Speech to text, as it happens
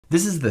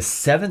This is the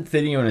 7th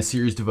video in a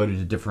series devoted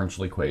to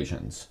differential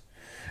equations.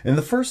 In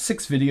the first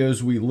 6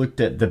 videos, we looked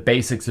at the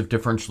basics of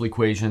differential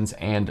equations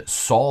and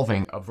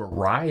solving a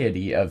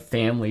variety of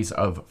families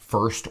of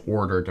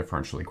first-order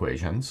differential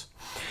equations.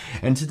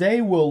 And today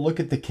we'll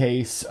look at the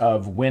case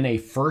of when a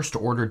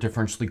first-order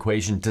differential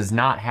equation does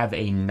not have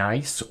a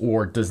nice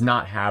or does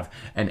not have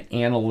an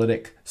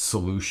analytic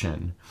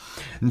solution.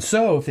 And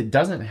so if it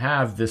doesn't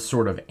have this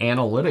sort of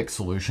analytic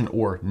solution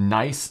or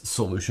nice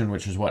solution,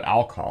 which is what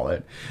I'll call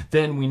it,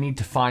 then we need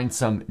to find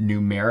some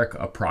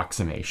numeric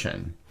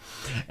approximation.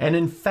 And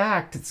in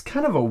fact, it's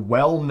kind of a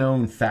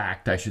well-known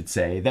fact, I should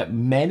say, that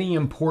many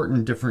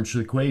important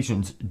differential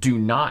equations do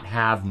not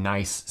have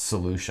nice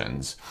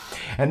solutions.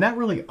 And that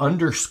really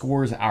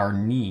underscores our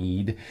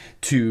need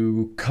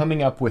to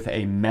coming up with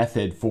a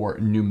method for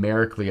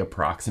numerically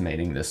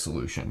approximating this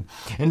solution.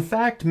 In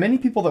fact, many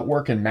people that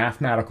work in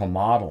mathematical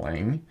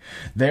modeling,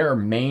 their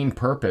main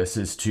purpose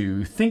is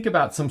to think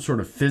about some sort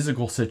of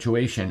physical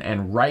situation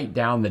and write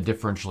down the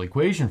differential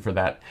equation for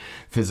that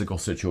physical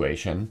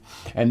situation.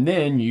 And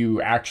then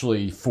you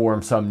actually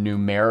form some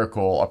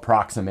numerical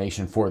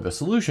approximation for the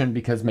solution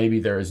because maybe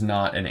there is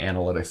not an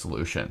analytic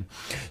solution.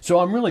 So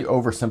I'm really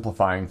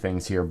oversimplifying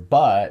things here,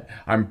 but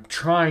I'm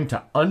trying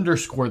to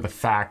underscore the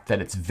fact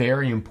that it's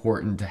very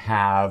important to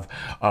have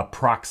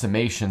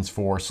approximations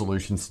for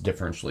solutions to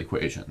differential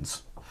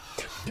equations.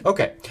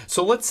 Okay,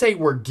 so let's say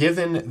we're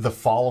given the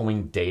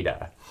following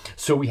data.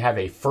 So we have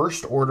a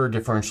first order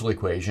differential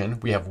equation.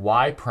 We have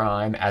y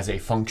prime as a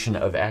function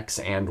of x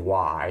and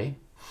y.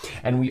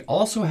 And we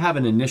also have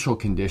an initial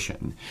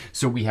condition.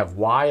 So we have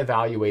y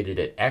evaluated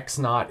at x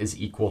naught is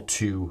equal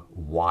to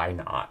y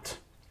naught.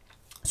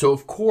 So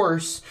of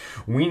course,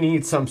 we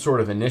need some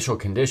sort of initial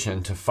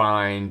condition to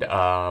find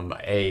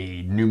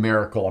a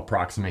numerical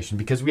approximation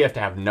because we have to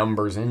have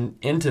numbers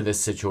into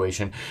this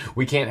situation.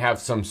 We can't have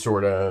some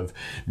sort of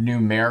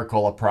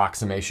numerical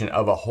approximation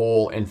of a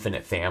whole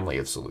infinite family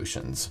of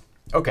solutions.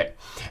 Okay,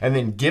 and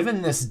then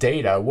given this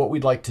data, what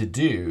we'd like to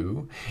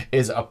do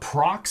is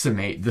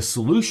approximate the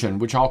solution,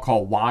 which I'll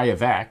call y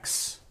of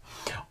x,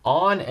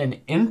 on an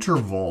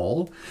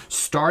interval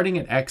starting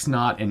at x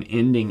naught and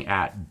ending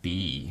at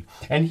b.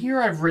 And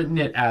here I've written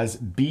it as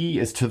b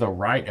is to the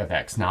right of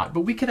x naught,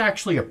 but we could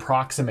actually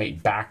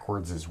approximate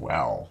backwards as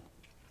well.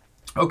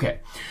 Okay,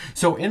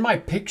 so in my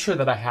picture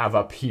that I have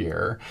up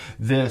here,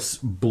 this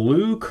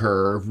blue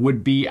curve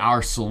would be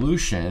our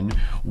solution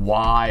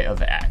y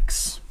of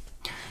x.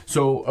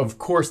 So of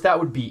course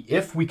that would be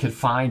if we could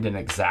find an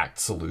exact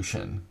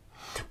solution.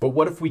 But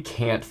what if we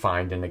can't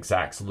find an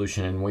exact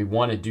solution and we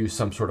want to do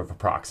some sort of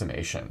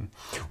approximation?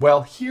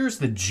 Well, here's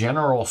the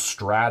general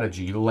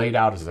strategy laid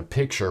out as a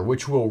picture,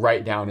 which we'll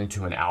write down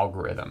into an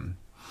algorithm.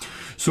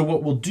 So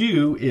what we'll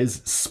do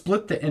is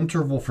split the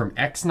interval from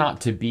x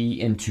naught to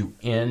b into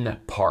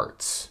n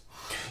parts.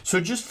 So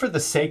just for the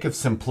sake of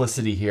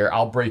simplicity here,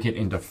 I'll break it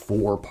into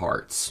 4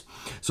 parts.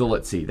 So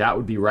let's see, that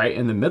would be right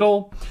in the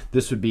middle.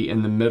 This would be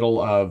in the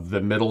middle of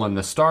the middle and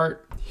the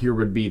start. Here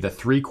would be the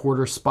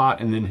 3/4 spot,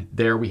 and then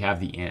there we have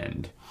the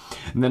end.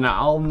 And then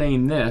I'll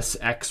name this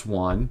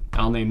x1,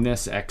 I'll name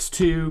this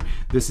x2,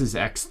 this is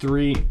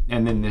x3,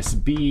 and then this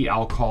b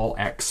I'll call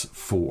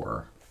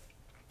x4.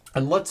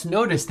 And let's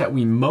notice that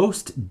we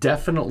most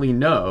definitely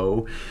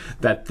know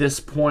that this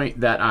point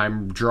that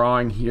I'm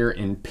drawing here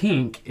in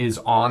pink is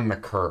on the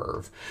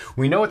curve.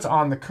 We know it's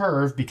on the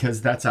curve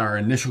because that's our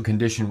initial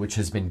condition which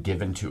has been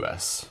given to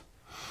us.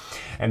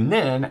 And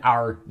then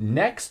our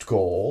next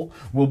goal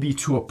will be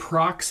to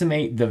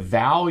approximate the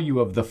value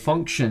of the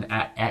function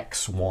at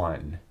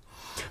x1.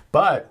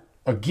 But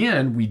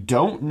again, we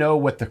don't know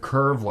what the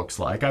curve looks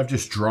like. I've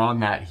just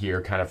drawn that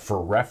here kind of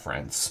for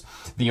reference.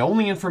 The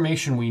only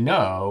information we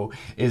know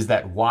is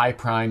that y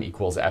prime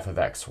equals f of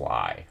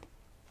xy.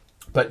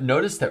 But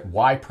notice that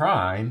y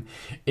prime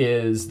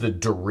is the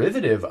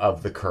derivative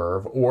of the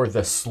curve or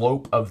the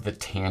slope of the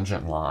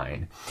tangent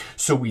line.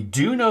 So we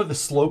do know the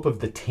slope of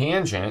the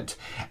tangent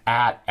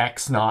at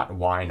x naught,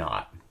 y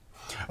naught.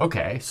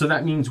 Okay, so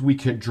that means we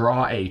could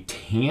draw a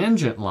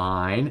tangent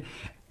line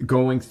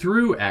going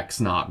through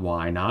x naught,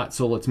 y naught.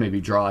 So let's maybe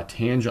draw a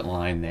tangent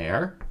line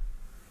there.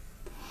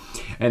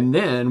 And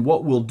then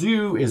what we'll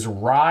do is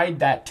ride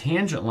that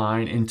tangent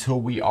line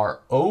until we are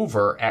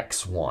over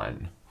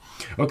x1.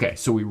 Okay,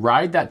 so we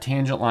ride that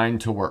tangent line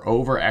until we're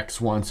over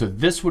x1. So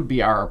this would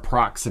be our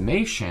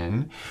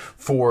approximation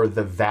for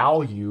the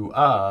value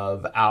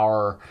of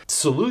our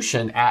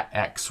solution at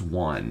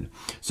x1.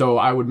 So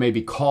I would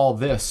maybe call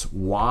this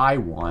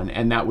y1,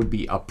 and that would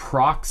be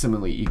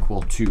approximately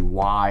equal to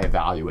y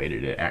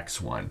evaluated at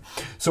x1.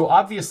 So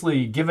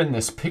obviously, given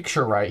this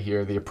picture right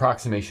here, the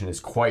approximation is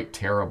quite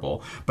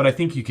terrible, but I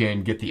think you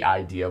can get the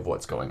idea of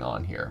what's going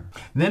on here.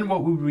 Then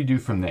what would we do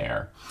from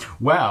there?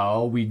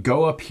 Well, we'd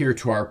go up here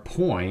to our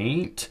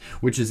point,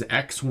 which is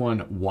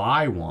x1,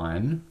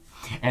 y1,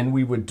 and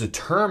we would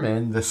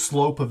determine the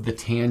slope of the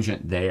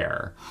tangent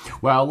there.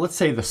 Well, let's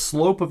say the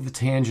slope of the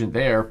tangent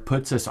there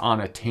puts us on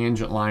a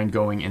tangent line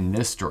going in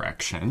this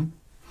direction.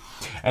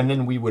 And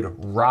then we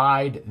would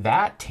ride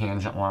that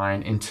tangent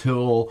line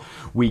until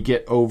we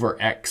get over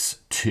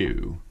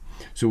x2.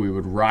 So we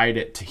would ride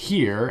it to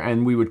here,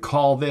 and we would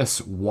call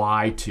this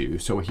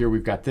y2. So here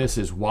we've got this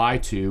as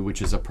y2,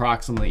 which is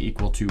approximately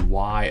equal to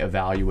y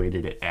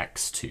evaluated at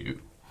x2.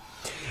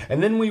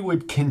 And then we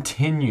would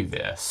continue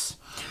this.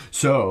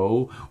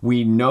 So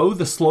we know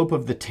the slope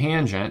of the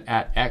tangent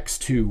at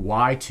x2,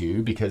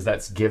 y2, because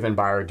that's given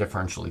by our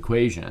differential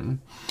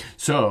equation.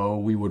 So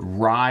we would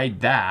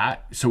ride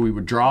that. So we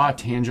would draw a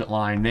tangent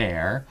line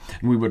there,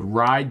 and we would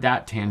ride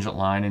that tangent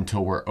line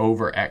until we're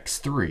over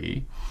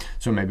x3.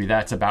 So maybe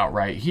that's about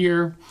right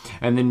here.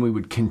 And then we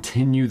would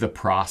continue the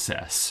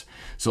process.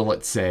 So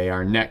let's say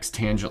our next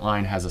tangent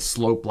line has a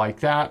slope like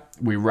that.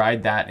 We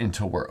ride that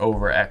until we're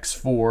over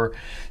x4.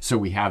 So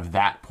we have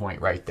that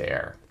point right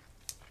there.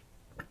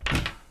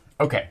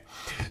 Okay,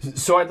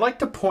 so I'd like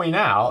to point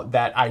out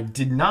that I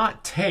did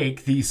not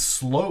take these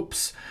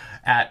slopes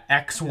at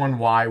x1,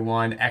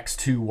 y1,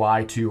 x2,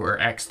 y2, or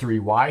x3,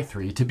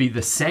 y3 to be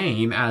the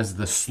same as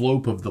the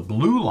slope of the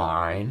blue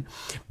line,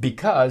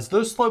 because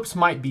those slopes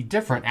might be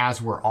different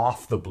as we're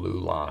off the blue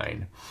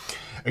line.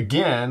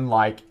 Again,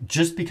 like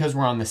just because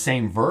we're on the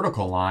same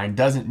vertical line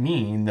doesn't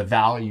mean the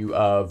value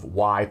of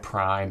y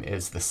prime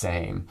is the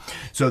same.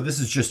 So this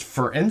is just,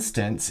 for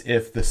instance,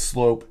 if the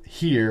slope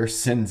here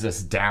sends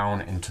us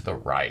down and to the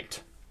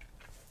right.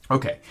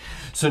 Okay,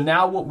 so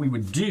now what we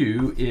would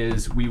do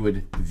is we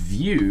would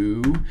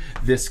view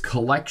this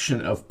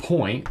collection of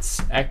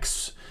points,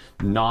 x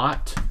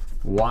naught,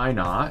 y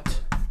naught,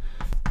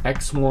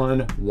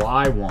 x1,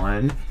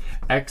 y1,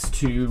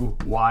 x2,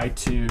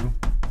 y2,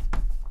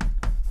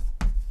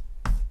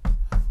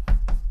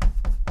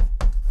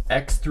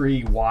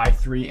 x3,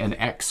 y3, and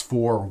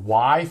x4,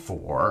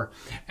 y4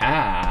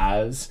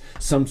 as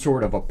some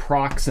sort of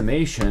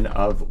approximation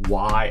of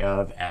y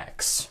of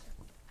x.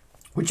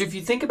 Which, if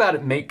you think about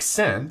it, makes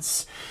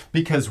sense,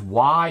 because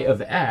y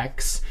of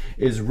x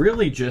is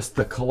really just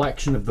the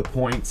collection of the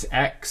points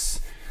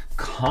x,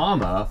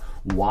 comma,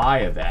 y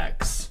of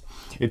x.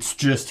 It's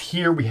just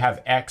here we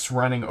have x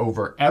running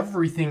over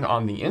everything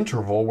on the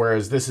interval,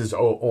 whereas this is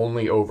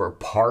only over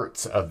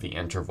parts of the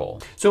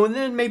interval. So, and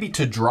then maybe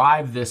to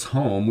drive this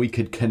home, we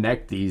could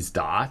connect these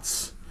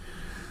dots.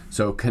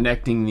 So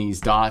connecting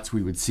these dots,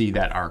 we would see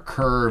that our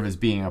curve is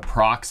being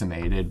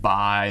approximated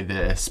by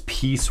this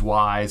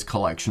piecewise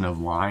collection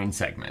of line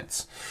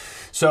segments.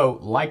 So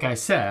like I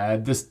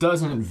said, this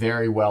doesn't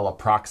very well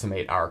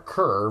approximate our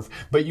curve,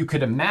 but you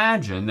could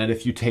imagine that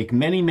if you take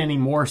many, many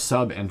more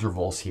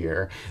subintervals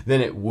here,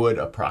 then it would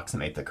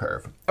approximate the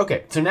curve.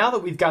 Okay, so now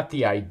that we've got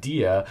the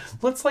idea,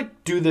 let's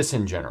do this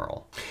in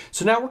general.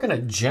 So now we're gonna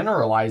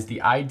generalize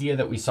the idea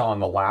that we saw on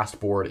the last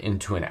board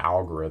into an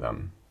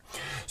algorithm.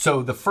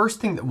 So the first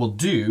thing that we'll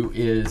do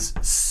is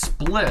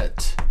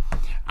split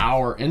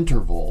our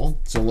interval.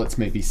 So let's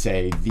maybe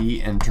say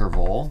the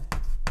interval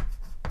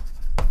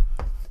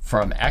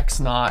from x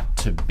naught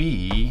to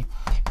b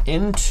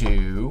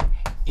into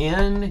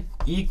n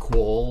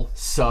equal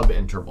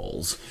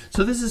subintervals.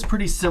 So this is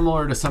pretty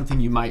similar to something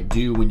you might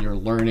do when you're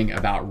learning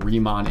about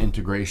Riemann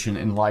integration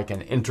in like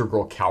an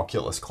integral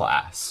calculus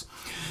class.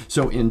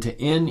 So into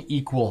n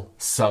equal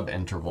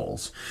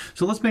subintervals.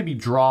 So let's maybe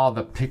draw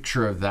the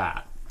picture of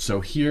that. So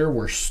here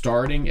we're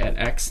starting at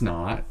x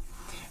naught,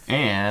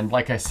 and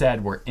like I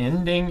said, we're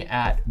ending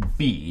at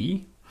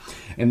b.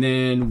 And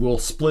then we'll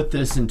split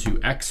this into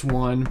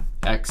x1,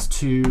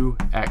 x2,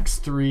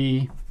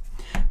 x3,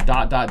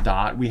 dot, dot,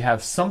 dot. We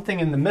have something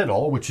in the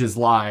middle, which is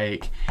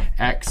like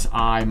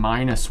xi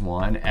minus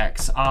 1,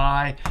 xi,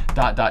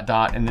 dot, dot,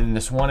 dot, and then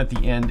this one at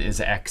the end is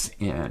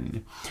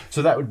xn.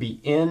 So that would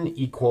be n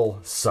equal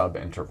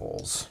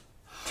subintervals.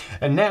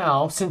 And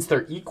now, since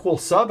they're equal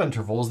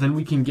subintervals, then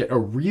we can get a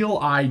real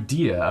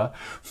idea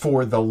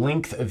for the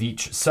length of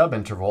each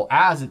subinterval,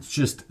 as it's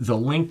just the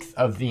length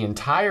of the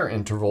entire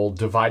interval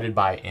divided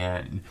by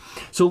n.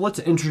 So let's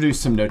introduce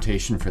some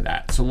notation for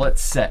that. So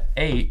let's set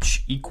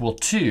h equal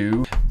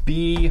to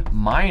b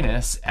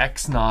minus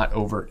x naught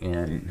over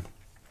n.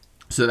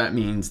 So that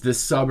means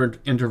this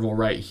subinterval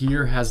right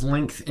here has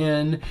length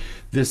n,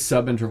 this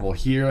subinterval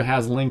here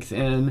has length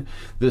n,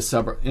 this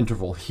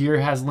subinterval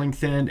here has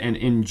length n, and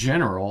in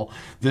general,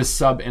 this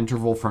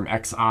subinterval from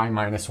xi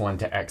minus 1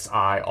 to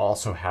xi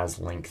also has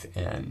length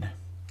n.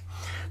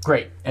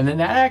 Great, and then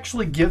that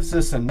actually gives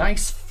us a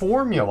nice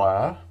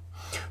formula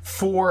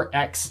for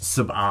x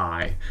sub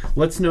I.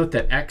 Let's note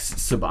that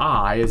x sub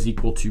I is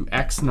equal to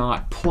x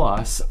naught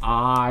plus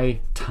I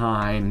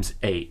times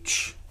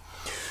h.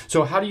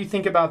 So how do you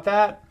think about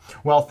that?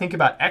 Well, think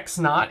about x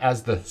naught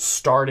as the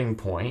starting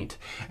point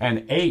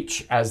and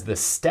h as the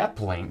step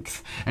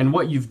length. And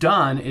what you've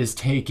done is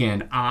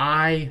taken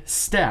I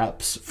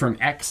steps from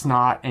x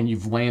naught and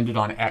you've landed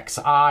on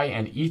xi,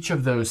 and each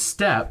of those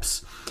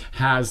steps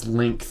has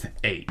length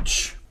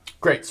h.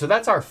 Great, so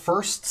that's our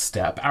first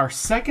step. Our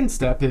second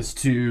step is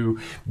to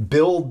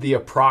build the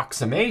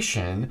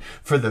approximation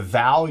for the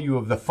value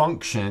of the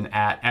function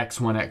at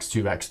x1,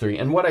 x2,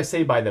 x3. And what I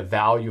say by the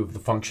value of the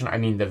function, I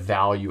mean the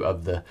value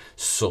of the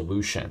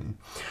solution.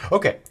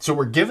 Okay, so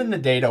we're given the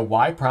data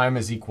y prime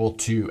is equal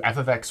to f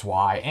of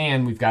xy,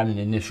 and we've got an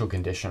initial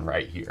condition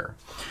right here.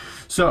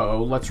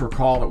 So let's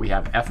recall that we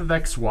have f of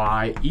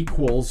xy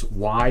equals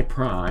y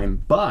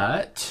prime,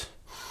 but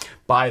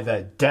by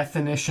the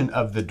definition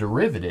of the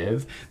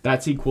derivative,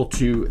 that's equal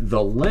to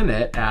the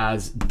limit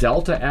as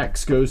delta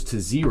x goes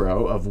to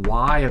 0 of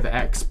y of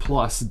x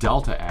plus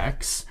delta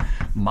x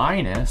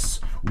minus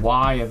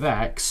y of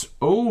x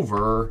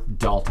over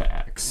delta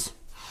x.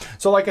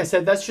 So like I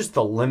said, that's just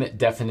the limit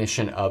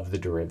definition of the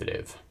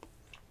derivative.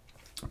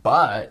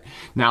 But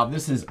now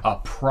this is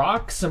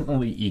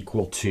approximately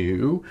equal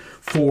to,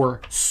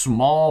 for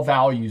small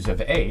values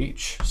of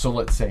h, so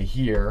let's say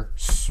here,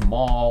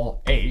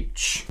 small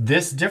h,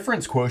 this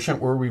difference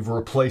quotient where we've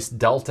replaced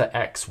delta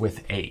x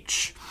with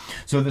h.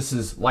 So this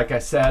is, like I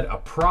said,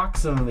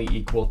 approximately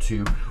equal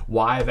to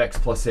y of x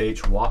plus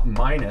h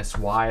minus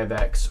y of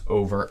x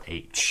over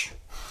h,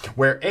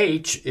 where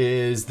h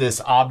is this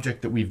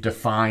object that we've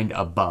defined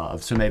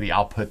above. So maybe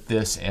I'll put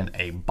this in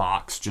a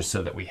box just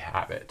so that we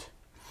have it.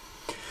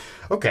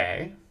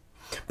 Okay,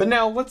 but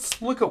now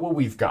let's look at what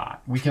we've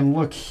got. We can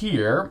look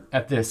here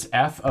at this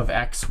f of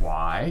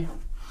xy,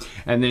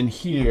 and then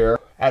here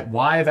at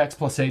y of x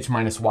plus h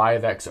minus y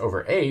of x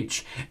over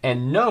h,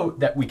 and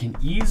note that we can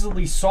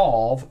easily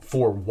solve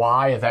for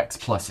y of x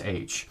plus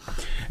h.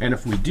 And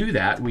if we do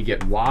that, we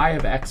get y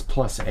of x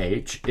plus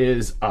h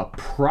is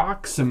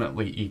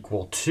approximately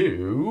equal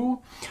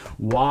to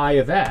y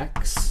of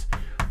x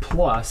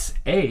plus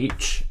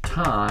h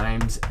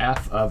times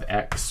f of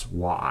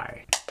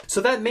xy. So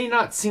that may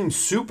not seem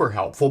super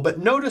helpful, but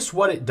notice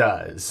what it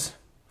does.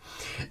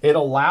 It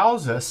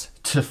allows us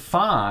to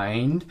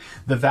find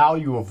the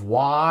value of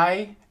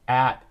y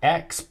at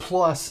x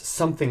plus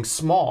something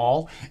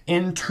small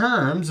in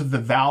terms of the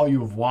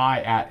value of y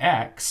at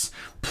x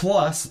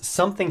plus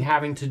something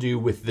having to do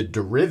with the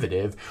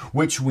derivative,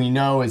 which we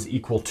know is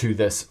equal to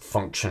this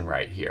function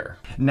right here.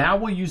 Now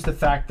we'll use the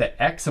fact that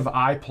x of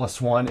I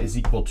plus 1 is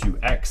equal to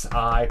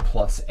xi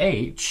plus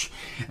h,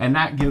 and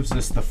that gives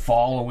us the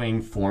following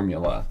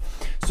formula.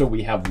 So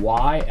we have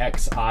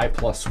yxi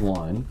plus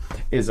 1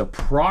 is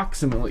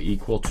approximately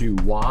equal to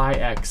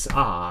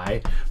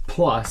yxi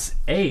plus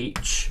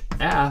h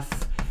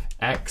f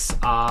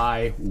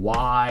xi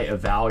y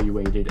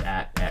evaluated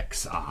at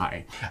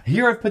xi.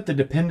 Here I've put the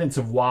dependence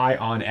of y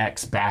on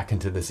x back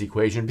into this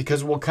equation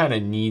because we'll kind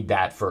of need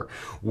that for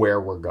where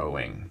we're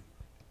going.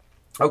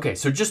 Okay,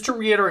 so just to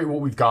reiterate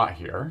what we've got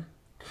here.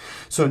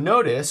 So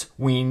notice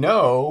we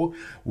know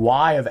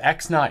y of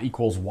x naught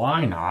equals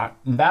y naught,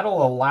 and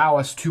that'll allow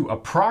us to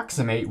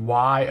approximate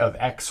y of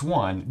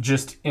x1,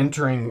 just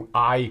entering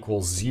I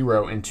equals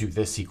 0 into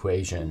this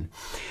equation.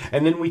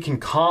 And then we can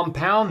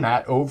compound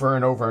that over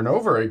and over and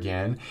over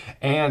again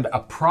and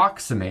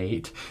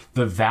approximate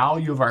the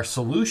value of our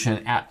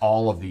solution at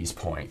all of these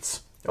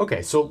points.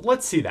 Okay, so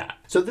let's see that.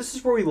 So this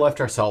is where we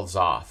left ourselves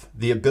off,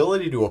 the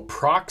ability to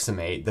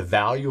approximate the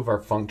value of our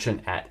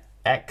function at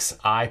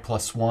xi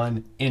plus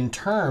 1 in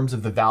terms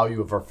of the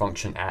value of our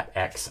function at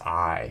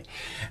xi.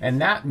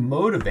 And that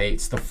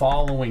motivates the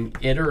following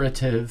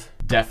iterative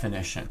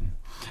definition.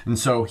 And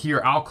so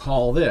here I'll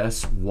call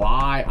this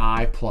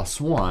yi plus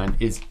 1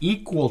 is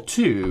equal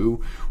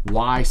to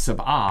y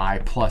sub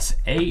I plus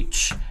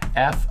h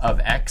f of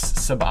x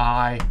sub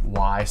I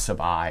y sub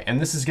I. And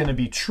this is going to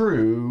be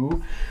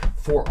true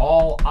for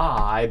all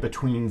I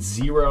between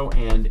 0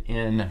 and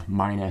n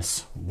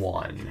minus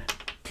 1.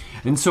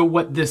 And so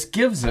what this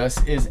gives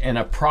us is an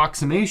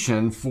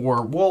approximation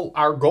for, well,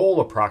 our goal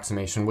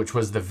approximation, which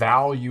was the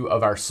value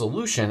of our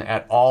solution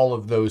at all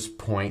of those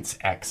points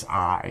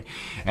xi.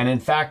 And in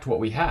fact, what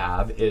we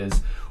have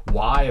is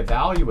y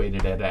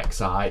evaluated at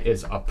xi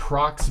is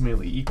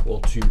approximately equal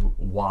to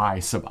y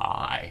sub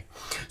I.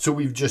 So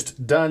we've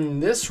just done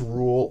this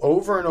rule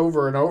over and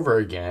over and over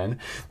again.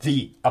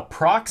 The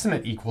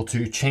approximate equal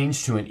to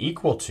changed to an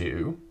equal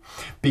to,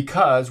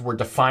 because we're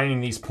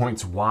defining these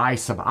points y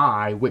sub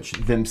I, which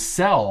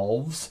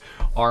themselves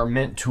are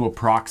meant to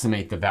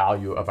approximate the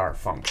value of our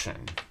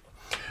function.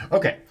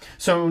 Okay,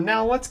 so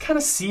now let's kind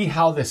of see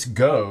how this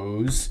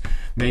goes,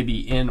 maybe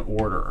in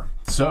order.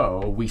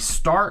 So we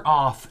start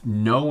off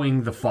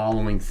knowing the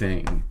following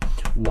thing.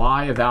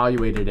 Y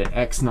evaluated at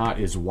x naught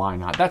is y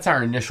naught. That's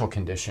our initial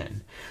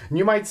condition. And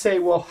you might say,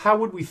 well, how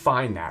would we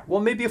find that?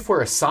 Well, maybe if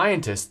we're a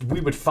scientist,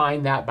 we would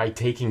find that by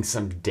taking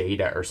some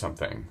data or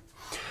something.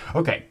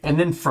 Okay, and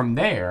then from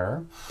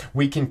there,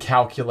 we can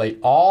calculate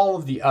all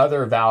of the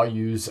other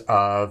values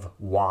of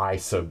y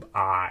sub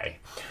I.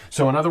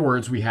 So in other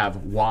words, we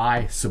have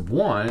y sub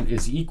 1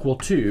 is equal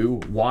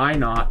to y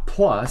naught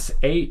plus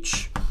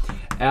h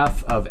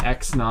f of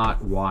x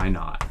naught y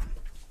naught.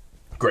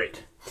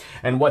 Great.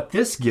 And what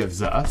this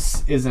gives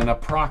us is an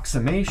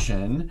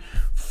approximation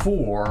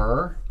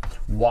for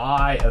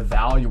y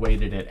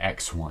evaluated at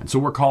x1. So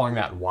we're calling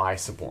that y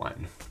sub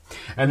 1.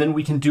 And then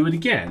we can do it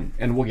again,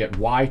 and we'll get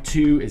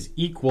y2 is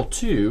equal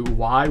to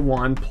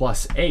y1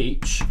 plus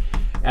h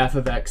f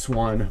of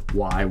x1,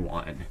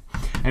 y1.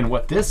 And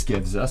what this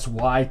gives us,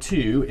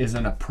 y2 is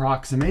an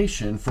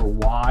approximation for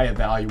y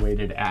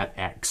evaluated at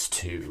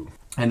x2.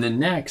 And then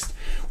next,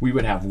 we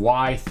would have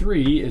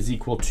y3 is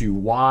equal to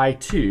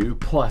y2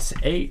 plus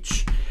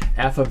h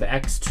f of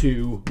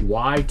x2,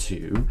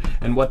 y2.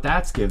 And what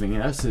that's giving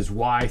us is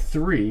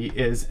y3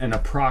 is an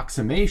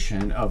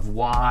approximation of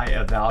y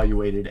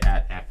evaluated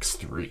at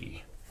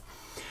x3.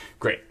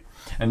 Great.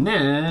 And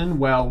then,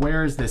 well,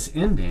 where is this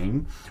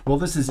ending? Well,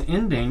 this is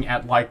ending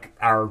at like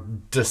our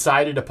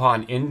decided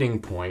upon ending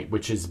point,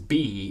 which is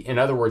b, in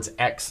other words,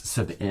 x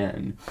sub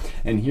n.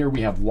 And here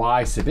we have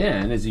y sub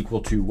n is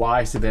equal to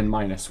y sub n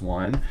minus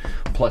 1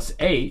 plus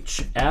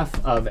h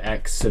f of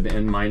x sub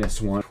n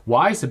minus 1,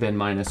 y sub n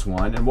minus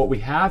 1. And what we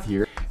have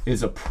here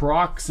is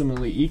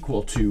approximately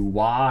equal to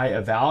y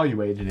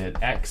evaluated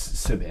at x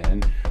sub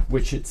n,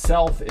 which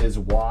itself is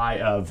y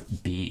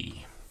of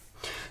b.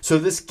 So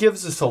this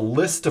gives us a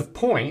list of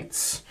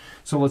points.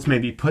 So let's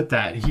maybe put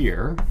that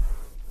here.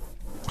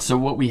 So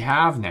what we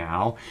have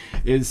now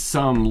is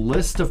some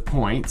list of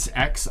points,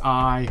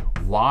 xi,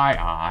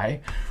 yi,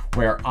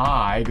 where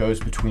I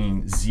goes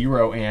between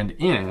 0 and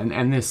n,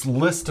 and this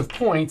list of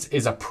points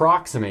is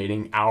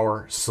approximating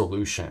our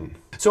solution.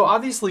 So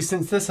obviously,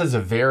 since this has a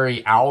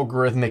very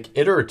algorithmic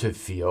iterative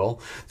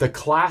feel, the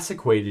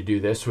classic way to do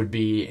this would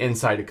be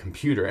inside a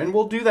computer, and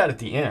we'll do that at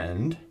the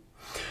end.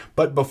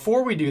 But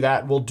before we do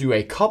that, we'll do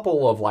a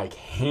couple of like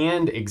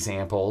hand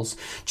examples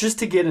just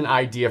to get an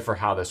idea for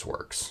how this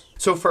works.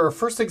 So for our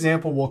first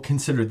example, we'll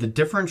consider the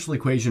differential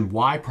equation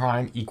y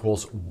prime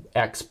equals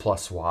x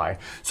plus y.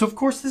 So of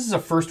course, this is a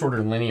first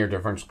order linear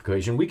differential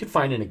equation. We could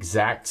find an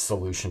exact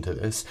solution to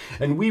this,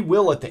 and we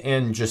will at the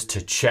end just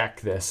to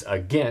check this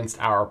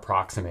against our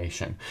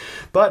approximation.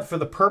 But for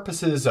the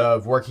purposes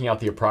of working out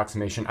the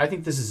approximation, I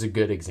think this is a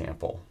good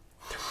example.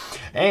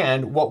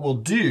 And what we'll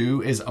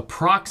do is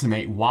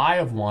approximate y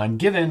of 1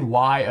 given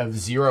y of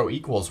 0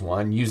 equals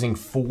 1 using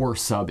 4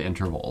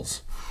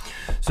 subintervals.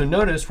 So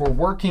notice we're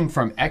working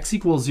from x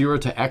equals 0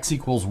 to x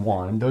equals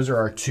 1. Those are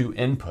our two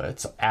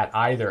inputs at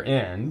either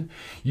end.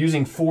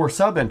 Using 4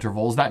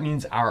 subintervals, that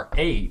means our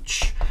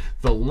h,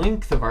 the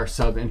length of our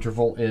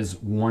subinterval, is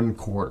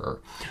 1/4.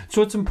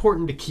 So it's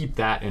important to keep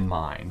that in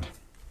mind.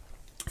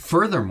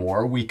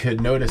 Furthermore, we could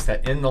notice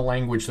that in the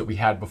language that we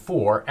had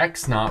before,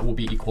 x0 will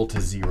be equal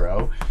to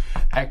 0.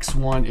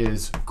 x1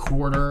 is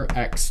quarter,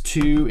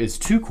 x2 is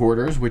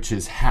 2/4, which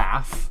is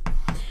half.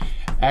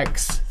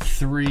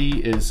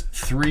 x3 is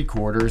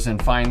 3/4,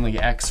 and finally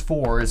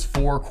x4 is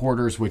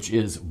 4/4, which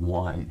is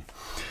 1.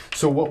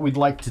 So what we'd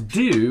like to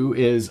do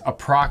is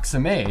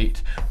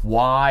approximate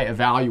y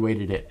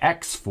evaluated at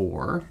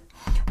x4,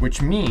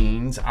 which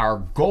means our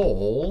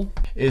goal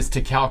is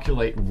to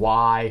calculate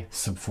y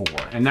sub 4,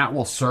 and that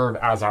will serve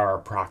as our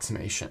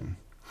approximation.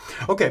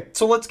 Okay,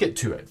 so let's get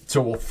to it.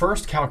 So we'll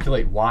first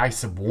calculate y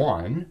sub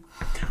 1,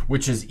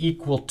 which is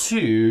equal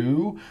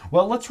to,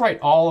 well, let's write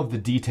all of the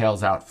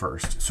details out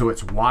first. So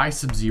it's y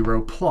sub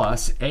 0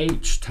 plus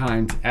h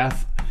times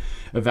f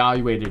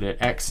evaluated at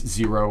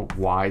x0,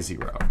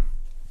 y0.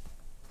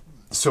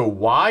 So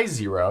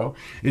y0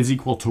 is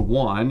equal to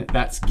 1,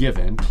 that's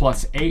given,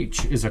 plus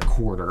h is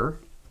 1/4.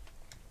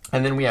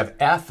 And then we have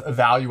f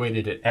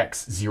evaluated at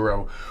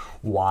x0,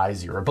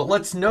 y0. But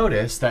let's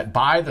notice that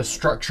by the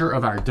structure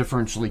of our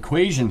differential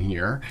equation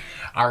here,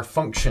 our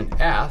function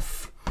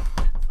f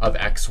of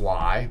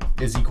xy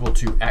is equal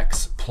to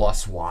x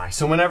plus y.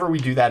 So whenever we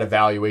do that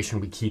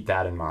evaluation, we keep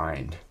that in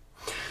mind.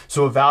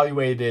 So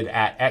evaluated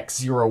at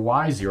x0,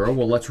 y0,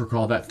 well, let's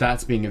recall that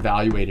that's being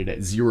evaluated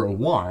at 0,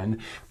 1.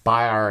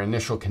 By our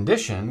initial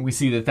condition, we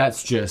see that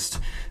that's just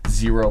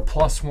 0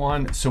 plus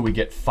 1, so we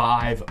get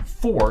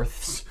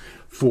 5/4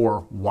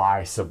 for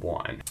y sub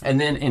 1. And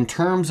then in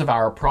terms of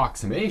our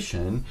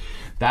approximation,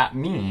 that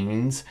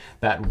means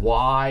that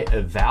y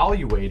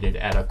evaluated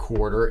at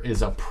 1/4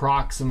 is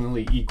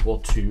approximately equal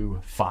to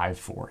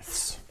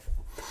 5/4.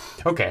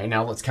 Okay,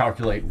 now let's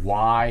calculate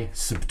y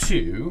sub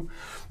 2.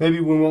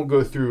 Maybe we won't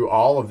go through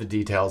all of the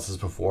details as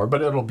before,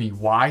 but it'll be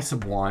y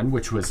sub 1,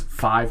 which was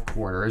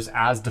 5/4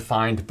 as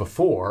defined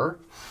before,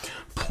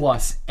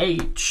 plus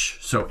h,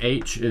 so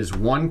h is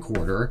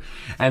 1/4,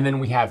 and then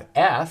we have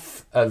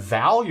f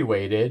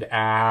evaluated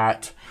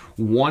at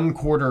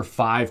 1/4,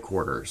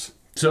 5/4.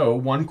 So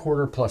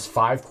 1/4 plus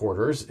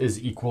 5/4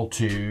 is equal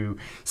to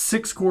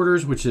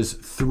 6/4, which is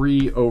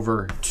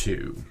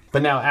 3/2.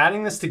 But now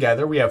adding this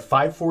together, we have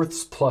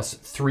 5/4 plus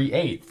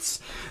 3/8.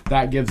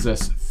 That gives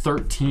us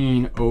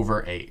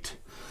 13/8.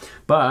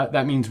 But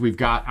that means we've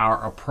got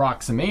our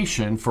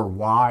approximation for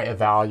y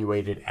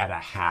evaluated at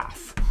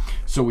 1/2.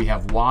 So we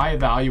have y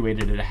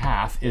evaluated at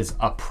 1/2 is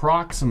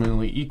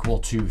approximately equal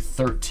to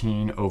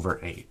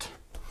 13/8.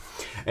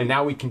 And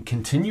now we can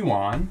continue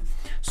on.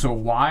 So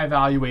y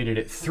evaluated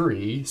at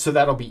 3, so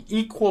that'll be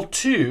equal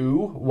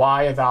to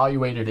y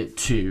evaluated at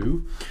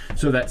 2.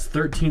 So that's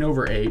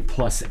 13/8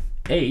 plus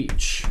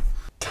h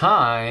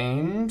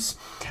times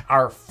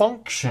our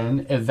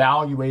function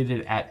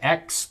evaluated at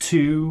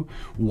x2,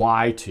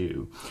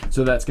 y2.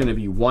 So that's going to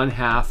be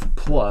 1/2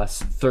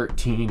 plus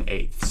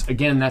 13/8.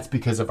 Again, that's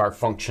because of our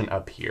function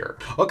up here.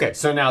 Okay,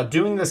 so now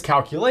doing this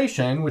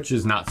calculation, which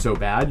is not so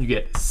bad, you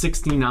get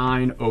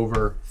 69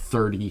 over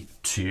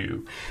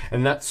 32.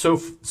 And that's so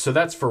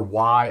that's for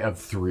y of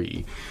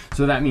 3.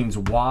 So that means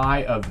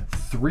y of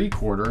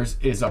 3/4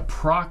 is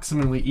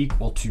approximately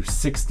equal to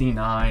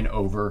 69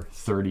 over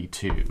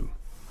 32.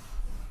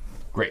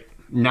 Great.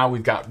 Now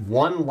we've got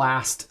one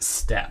last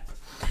step.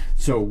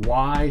 So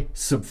y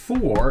sub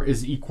 4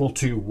 is equal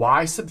to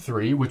y sub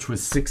 3, which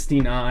was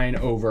 69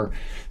 over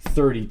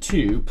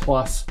 32,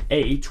 plus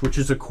h, which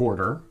is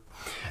 1/4.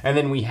 And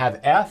then we have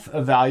f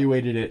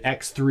evaluated at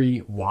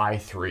x3,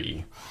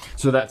 y3.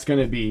 So that's going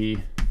to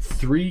be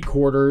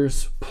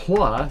 3/4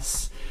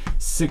 plus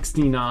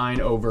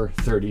 69 over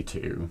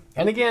 32.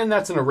 And again,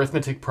 that's an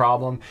arithmetic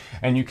problem,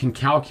 and you can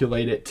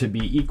calculate it to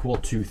be equal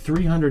to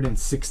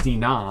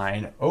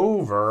 369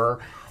 over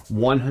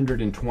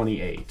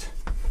 128.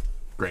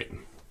 Great.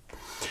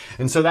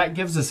 And so that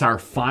gives us our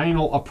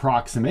final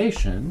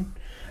approximation.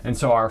 And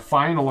so our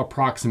final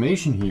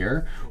approximation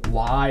here,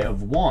 y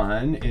of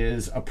 1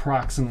 is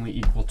approximately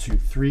equal to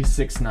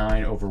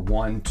 369 over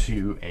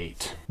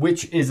 128,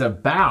 which is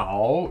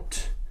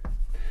about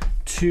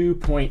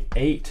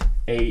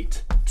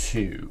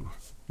 2.882.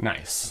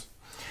 Nice.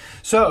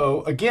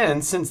 So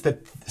again, since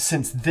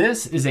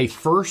this is a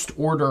first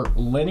order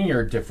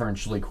linear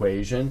differential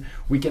equation,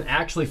 we can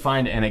actually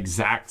find an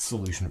exact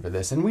solution for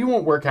this. And we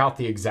won't work out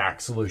the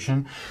exact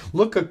solution.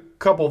 Look a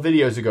couple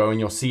videos ago and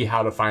you'll see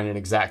how to find an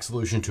exact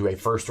solution to a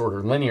first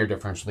order linear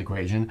differential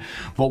equation.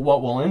 But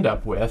what we'll end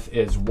up with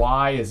is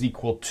y is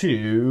equal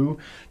to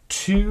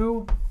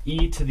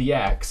 2e to the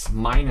x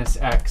minus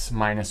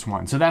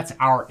 1. So that's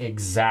our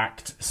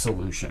exact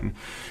solution.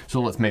 So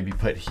let's maybe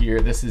put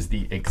here, this is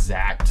the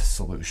exact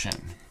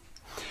solution.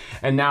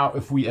 And now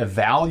if we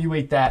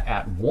evaluate that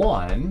at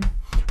 1,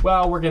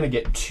 well, we're going to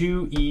get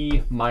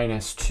 2e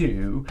minus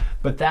 2,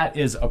 but that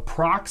is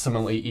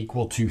approximately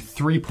equal to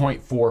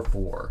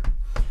 3.44.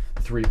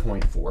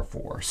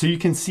 3.44. So you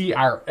can see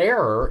our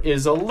error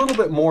is a little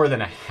bit more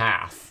than a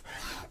half.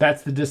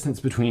 That's the distance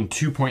between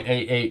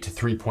 2.88 to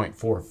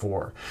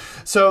 3.44.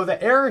 So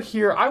the error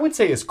here, I would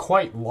say, is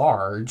quite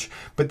large.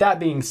 But that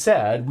being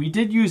said, we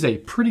did use a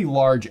pretty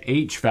large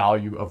h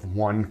value of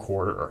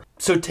 1/4.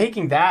 So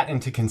taking that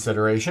into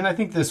consideration, I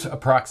think this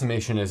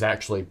approximation is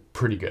actually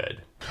pretty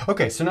good.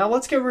 Okay, so now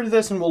let's get rid of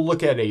this and we'll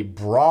look at a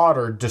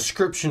broader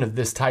description of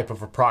this type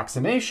of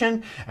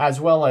approximation, as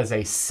well as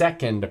a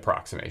second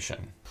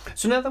approximation.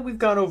 So now that we've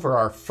gone over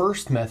our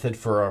first method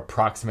for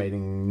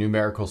approximating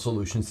numerical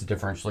solutions to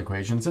differential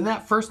equations, and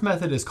that first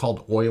method is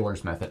called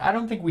Euler's method. I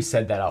don't think we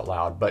said that out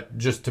loud, but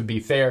just to be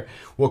fair,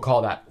 we'll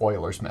call that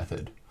Euler's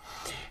method.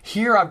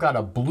 Here I've got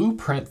a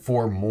blueprint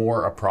for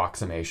more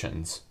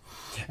approximations.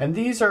 And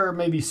these are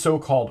maybe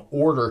so-called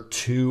order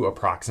 2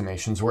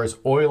 approximations, whereas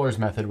Euler's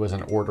method was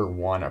an order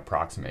 1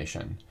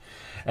 approximation.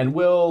 And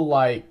we'll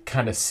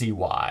kind of see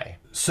why.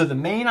 So the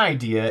main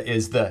idea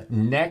is the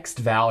next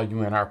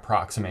value in our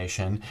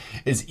approximation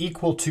is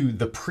equal to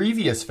the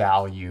previous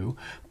value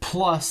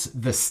plus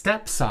the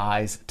step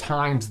size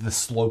times the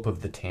slope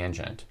of the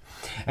tangent.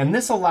 And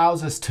this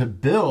allows us to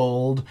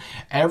build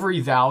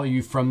every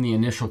value from the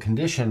initial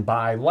condition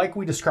by, like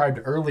we described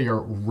earlier,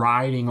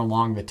 riding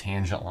along the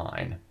tangent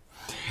line.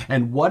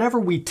 And whatever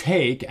we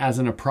take as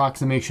an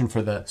approximation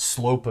for the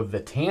slope of the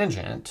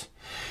tangent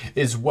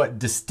is what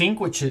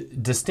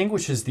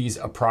distinguishes these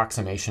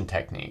approximation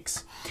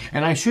techniques.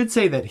 And I should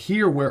say that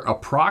here we're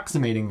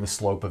approximating the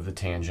slope of the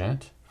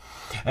tangent.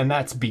 And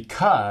that's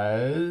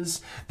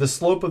because the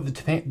slope of the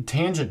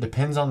tangent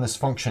depends on this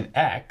function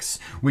x,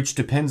 which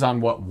depends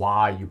on what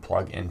y you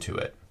plug into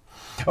it.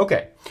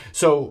 Okay,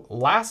 so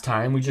last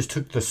time we just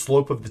took the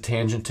slope of the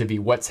tangent to be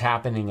what's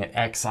happening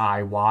at xi,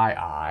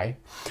 yi,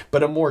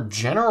 but a more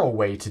general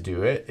way to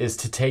do it is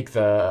to take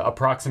the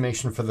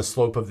approximation for the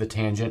slope of the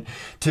tangent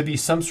to be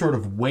some sort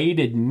of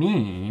weighted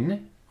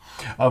mean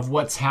of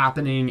what's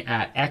happening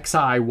at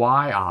xi,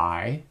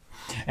 yi,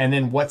 and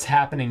then what's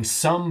happening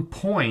some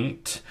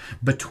point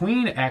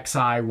between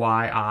xi,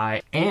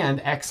 yi,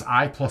 and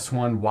xi plus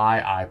 1,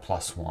 yi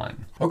plus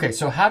 1. Okay,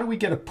 so how do we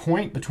get a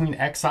point between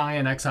xi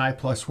and xi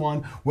plus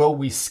 1? Well,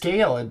 we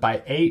scale it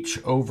by h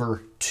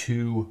over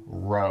 2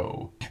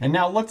 rho. And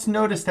now let's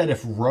notice that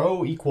if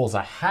rho equals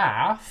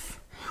 1/2,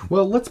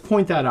 well, let's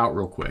point that out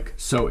real quick.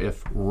 So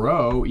if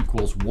rho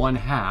equals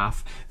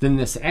 1/2, then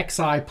this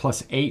xi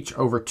plus h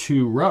over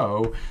 2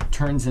 rho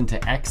turns into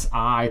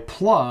xi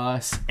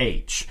plus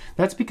h.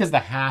 That's because the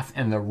half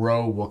and the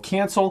rho will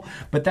cancel,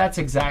 but that's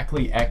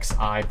exactly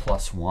xi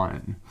plus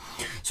 1.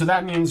 So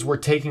that means we're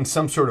taking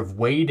some sort of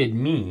weighted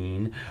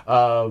mean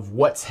of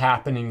what's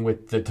happening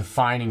with the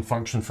defining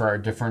function for our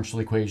differential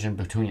equation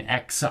between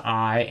xi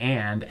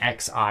and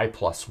xi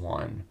plus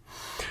 1.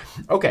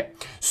 Okay,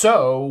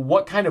 so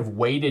what kind of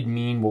weighted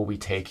mean will we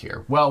take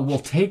here? Well, we'll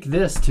take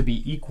this to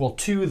be equal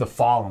to the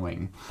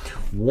following.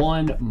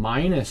 1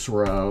 minus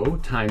rho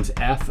times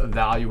f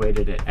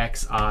evaluated at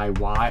xi,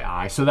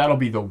 yi. So that'll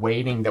be the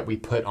weighting that we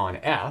put on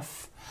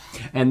f.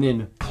 And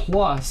then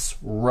plus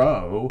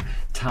rho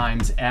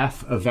times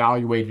f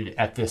evaluated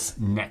at this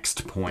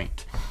next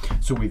point.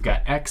 So we've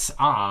got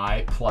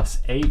xi plus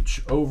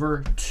h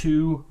over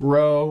 2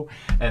 rho,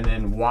 and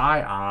then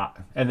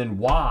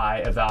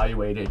y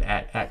evaluated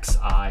at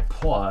xi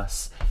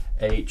plus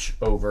h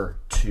over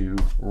 2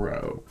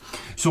 rho.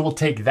 So we'll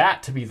take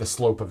that to be the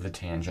slope of the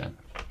tangent.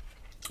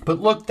 But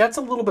look, that's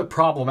a little bit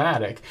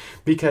problematic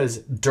because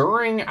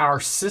during our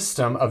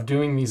system of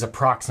doing these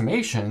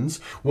approximations,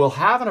 we'll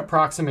have an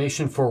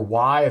approximation for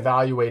y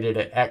evaluated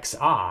at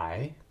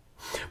xi,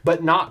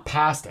 but not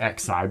past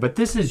xi. But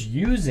this is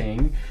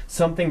using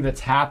something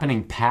that's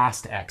happening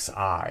past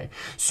xi.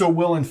 So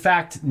we'll in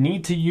fact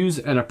need to use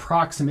an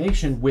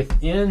approximation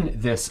within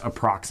this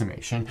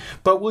approximation,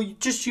 but we'll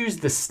just use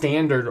the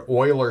standard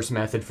Euler's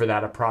method for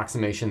that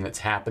approximation that's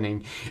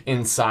happening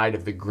inside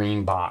of the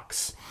green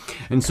box.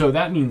 And so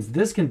that means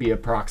this can be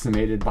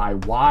approximated by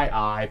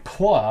yi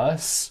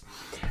plus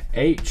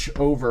h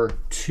over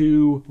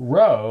 2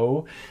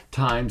 rho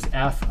times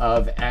f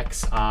of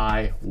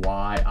xi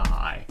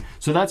yi.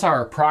 So that's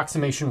our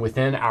approximation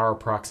within our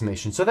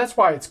approximation. So that's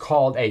why it's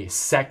called a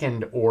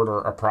second order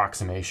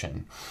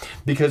approximation,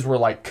 because we're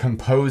like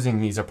composing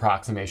these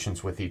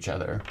approximations with each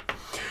other.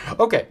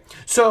 Okay,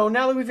 so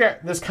now that we've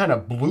got this kind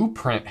of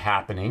blueprint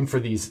happening for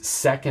these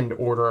second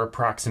order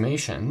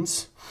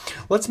approximations,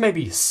 let's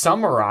maybe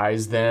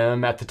summarize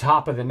them at the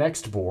top of the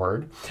next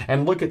board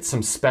and look at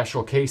some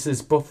special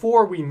cases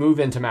before we move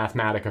into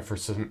Mathematica for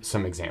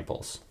some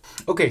examples.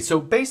 Okay, so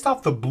based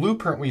off the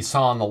blueprint we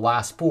saw on the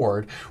last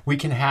board, we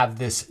can have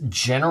this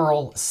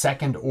general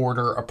second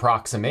order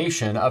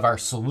approximation of our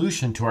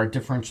solution to our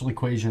differential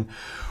equation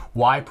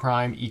y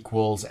prime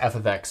equals f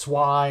of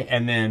xy,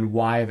 and then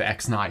y of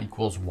x naught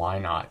equals y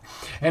naught.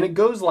 And it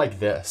goes like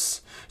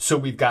this. So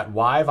we've got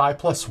y of I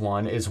plus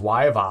 1 is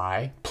y of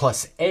I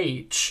plus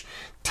h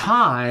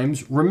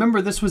times,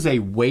 remember this was a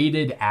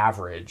weighted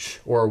average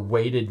or a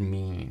weighted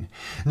mean.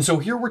 And so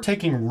here we're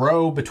taking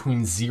rho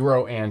between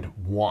 0 and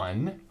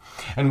 1.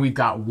 And we've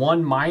got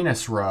 1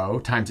 minus rho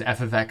times f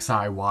of xi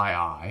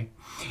yi.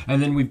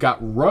 And then we've got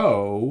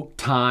rho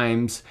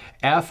times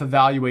f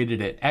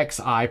evaluated at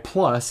xi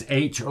plus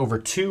h over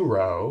 2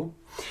 rho.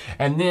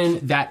 And then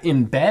that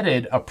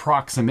embedded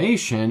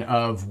approximation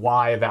of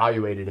y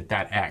evaluated at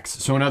that x.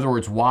 So in other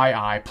words,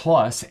 yi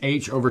plus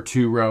h over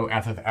 2 rho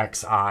f of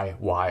xi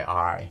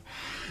yi.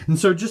 And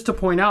so just to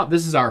point out,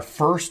 this is our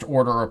first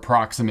order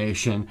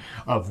approximation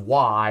of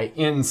y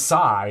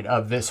inside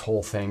of this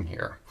whole thing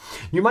here.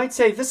 You might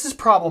say this is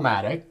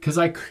problematic because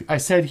I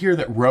said here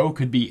that rho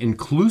could be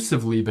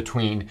inclusively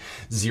between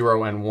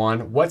 0 and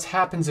 1. What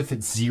happens if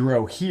it's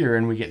 0 here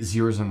and we get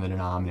zeros in the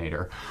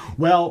denominator?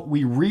 Well,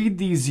 we read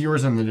these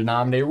zeros in the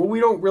denominator. Well, we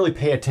don't really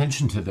pay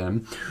attention to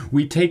them.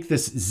 We take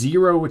this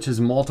 0, which is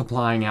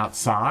multiplying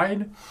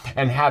outside,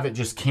 and have it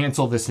just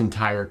cancel this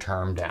entire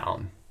term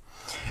down.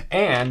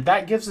 And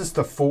that gives us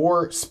the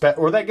first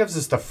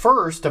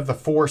of the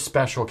 4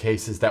 special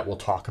cases that we'll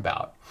talk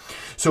about.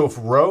 So if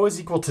rho is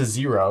equal to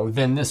 0,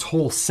 then this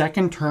whole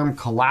second term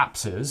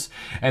collapses,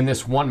 and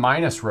this 1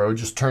 minus rho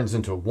just turns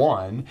into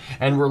 1,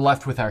 and we're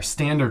left with our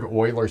standard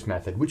Euler's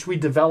method, which we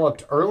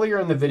developed earlier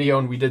in the video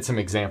and we did some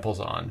examples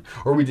on,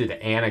 or we did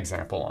an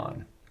example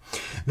on.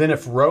 Then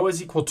if rho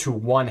is equal to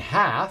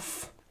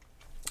 1/2,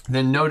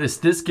 then notice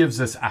this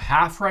gives us a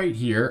half right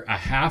here, a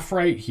half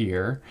right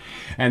here,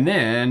 and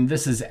then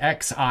this is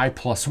xi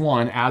plus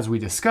 1 as we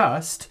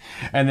discussed,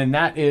 and then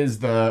that is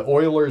the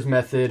Euler's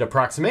method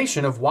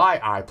approximation of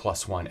yi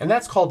plus 1, and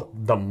that's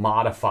called the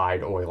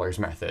modified Euler's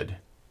method.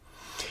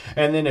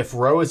 And then if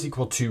rho is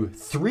equal to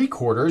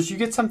 3/4, you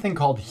get something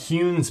called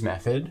Hume's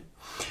method,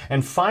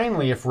 and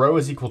finally if rho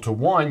is equal to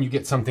 1, you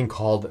get something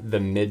called the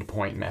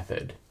midpoint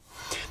method.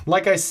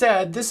 Like I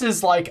said, this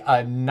is like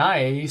a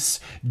nice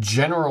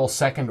general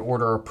second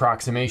order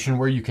approximation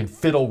where you can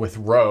fiddle with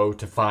rho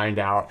to find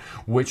out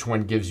which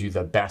one gives you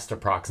the best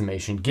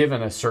approximation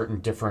given a certain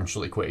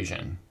differential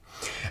equation.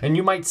 And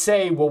you might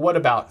say, well, what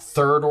about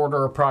third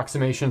order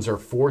approximations or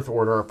fourth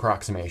order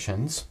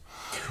approximations?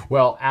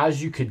 Well,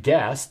 as you could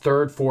guess,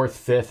 third, fourth,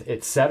 fifth,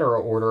 etc.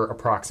 order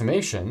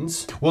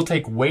approximations will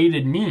take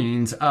weighted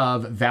means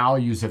of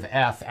values of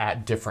f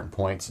at different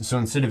points. So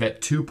instead of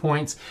at 2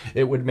 points,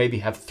 it would maybe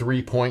have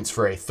 3 points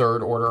for a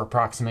third order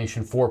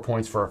approximation, 4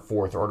 points for a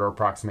fourth order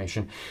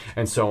approximation,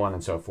 and so on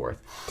and so forth.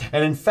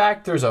 And in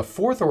fact, there's a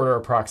fourth order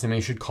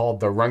approximation called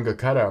the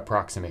Runge-Kutta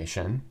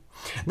approximation.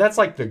 That's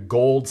like the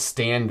gold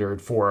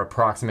standard for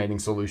approximating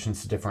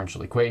solutions to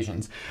differential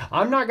equations.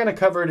 I'm not going to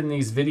cover it in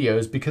these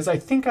videos because I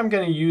think I'm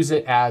going to use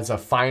it as a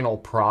final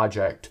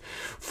project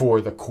for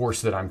the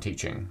course that I'm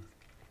teaching.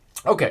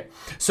 Okay,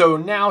 so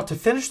now to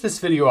finish this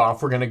video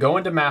off, we're going to go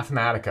into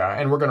Mathematica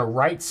and we're going to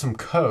write some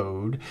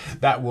code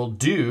that will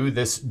do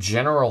this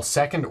general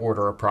second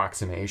order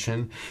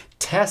approximation,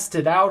 test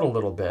it out a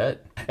little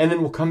bit, and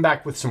then we'll come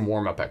back with some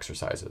warm-up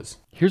exercises.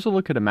 Here's a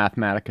look at a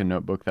Mathematica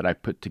notebook that I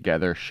put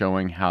together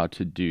showing how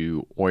to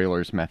do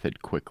Euler's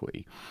method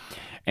quickly.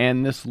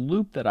 And this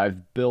loop that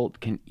I've built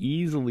can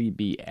easily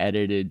be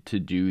edited to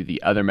do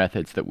the other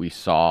methods that we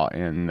saw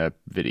in the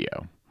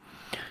video.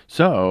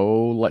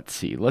 So let's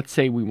see, let's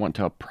say we want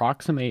to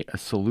approximate a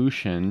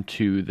solution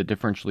to the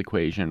differential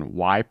equation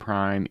y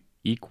prime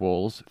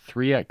equals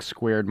 3x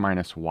squared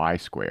minus y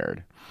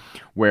squared,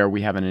 where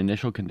we have an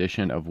initial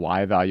condition of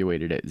y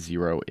evaluated at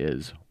 0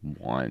 is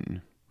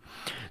 1.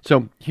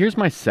 So here's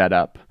my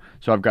setup.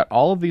 So I've got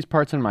all of these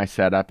parts in my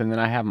setup, and then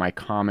I have my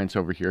comments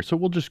over here. So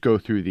we'll just go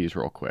through these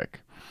real quick.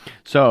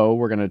 So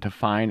we're going to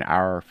define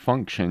our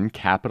function,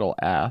 capital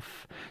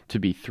F, to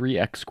be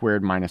 3x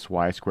squared minus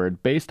y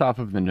squared based off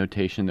of the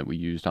notation that we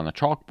used on the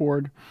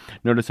chalkboard.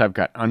 Notice I've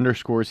got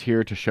underscores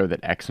here to show that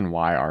x and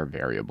y are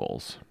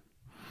variables.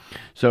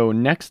 So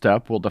next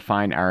up, we'll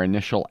define our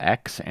initial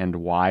x and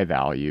y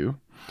value.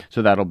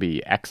 So that'll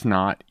be x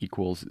naught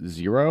equals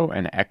 0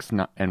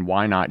 and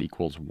y naught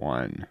equals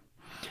 1.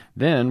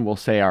 Then we'll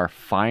say our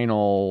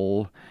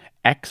final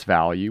x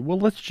value, well,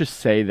 let's just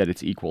say that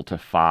it's equal to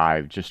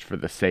 5 just for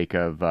the sake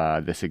of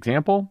this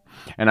example.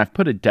 And I've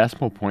put a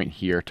decimal point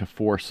here to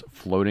force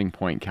floating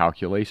point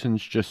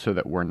calculations just so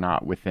that we're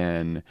not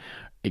within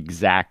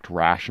exact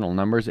rational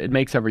numbers. It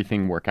makes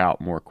everything work out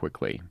more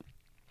quickly.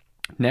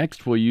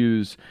 Next, we'll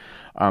use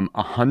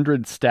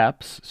 100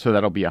 steps, so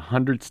that'll be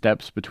 100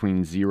 steps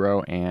between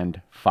 0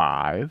 and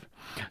 5.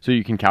 So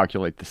you can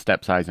calculate the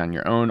step size on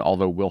your own,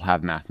 although we'll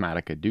have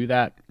Mathematica do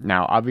that.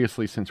 Now,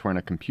 obviously, since we're in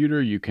a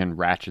computer, you can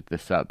ratchet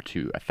this up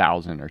to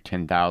 1,000 or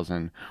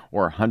 10,000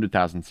 or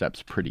 100,000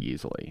 steps pretty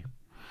easily.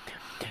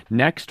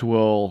 Next,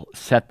 we'll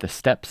set the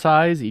step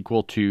size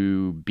equal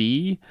to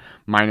b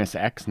minus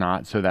x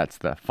naught, so that's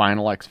the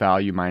final x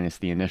value minus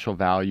the initial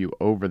value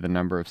over the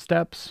number of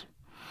steps.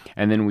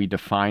 And then we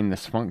define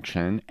this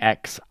function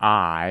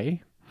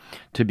xi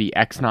to be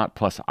x naught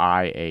plus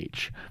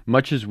ih,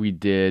 much as we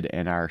did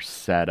in our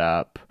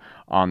setup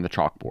on the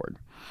chalkboard.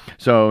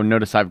 So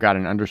notice I've got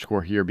an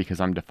underscore here because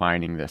I'm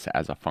defining this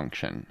as a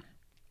function.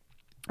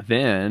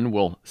 Then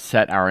we'll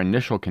set our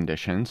initial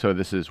condition. So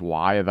this is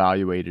y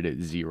evaluated at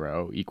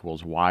 0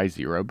 equals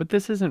y0, but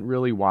this isn't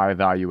really y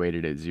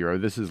evaluated at 0.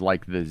 This is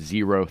like the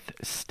 0th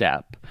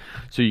step.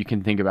 So you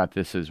can think about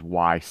this as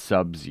y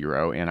sub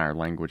 0 in our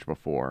language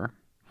before.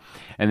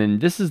 And then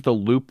this is the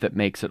loop that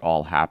makes it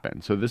all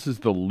happen. So this is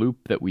the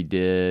loop that we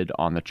did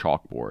on the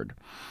chalkboard.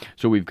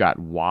 So we've got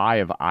y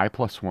of I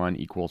plus 1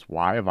 equals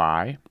y of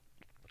I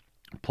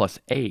plus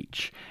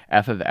h,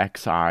 f of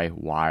xi,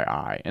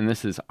 yi. And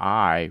this is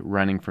I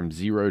running from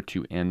 0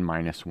 to n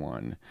minus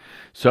 1.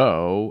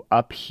 So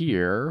up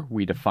here,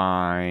 we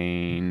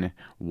define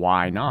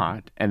y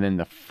naught, and then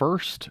the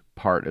first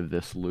part of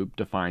this loop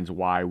defines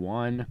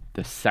y1,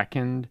 the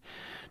second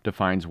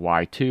defines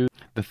y2,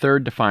 the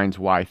third defines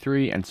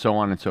y3, and so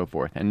on and so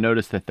forth. And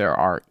notice that there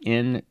are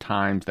n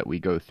times that we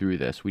go through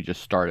this. We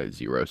just start at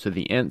 0. So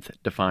the nth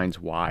defines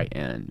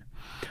yn.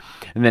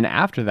 And then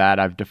after that,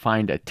 I've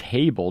defined a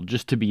table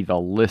just to be the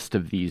list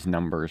of these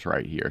numbers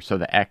right here. So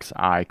the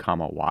xi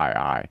comma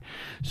yi.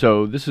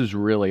 So this is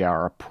really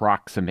our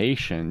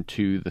approximation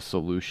to the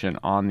solution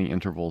on the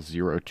interval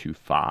 0 to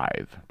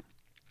 5.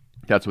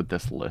 That's what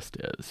this list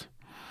is.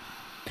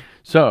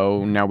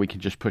 So now we can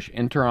just push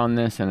enter on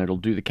this and it'll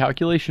do the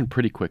calculation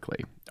pretty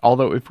quickly.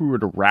 Although if we were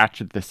to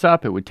ratchet this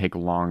up, it would take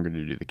longer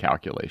to do the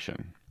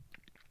calculation.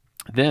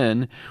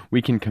 Then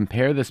we can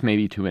compare this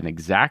maybe to an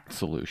exact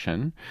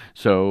solution.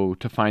 So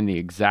to find the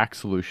exact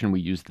solution,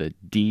 we use the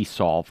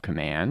dsolve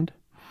command.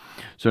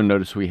 So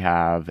notice we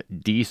have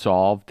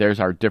dsolve. There's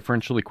our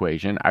differential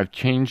equation. I've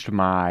changed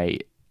my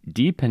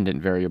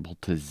dependent variable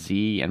to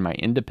z and my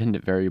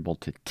independent variable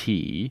to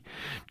t,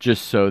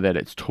 just so that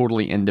it's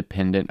totally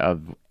independent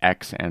of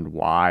x and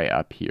y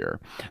up here.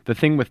 The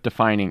thing with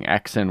defining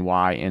x and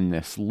y in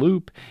this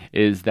loop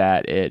is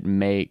that it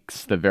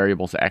makes the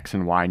variables x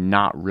and y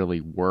not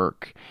really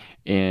work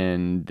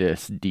in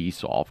this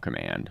dsolve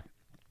command.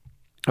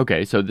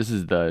 Okay, so this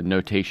is the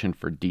notation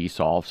for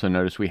dsolve. So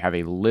notice we have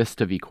a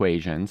list of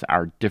equations.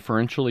 Our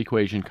differential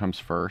equation comes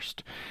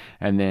first,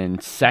 and then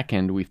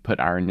second, we've put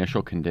our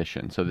initial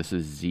condition. So this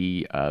is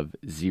z of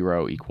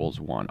 0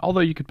 equals 1, although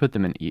you could put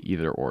them in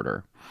either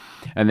order.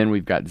 And then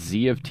we've got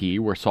z of t,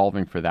 we're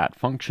solving for that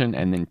function,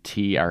 and then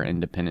t, our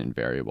independent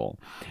variable.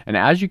 And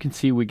as you can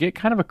see, we get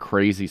kind of a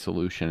crazy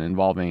solution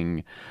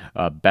involving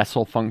a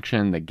Bessel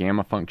function, the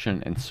gamma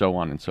function, and so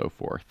on and so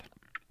forth.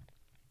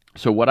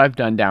 So what I've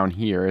done down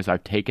here is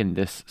I've taken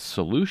this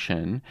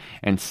solution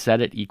and set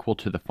it equal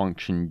to the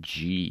function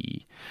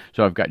g.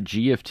 So I've got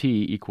g of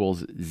t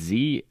equals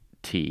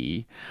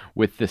zt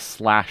with this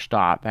slash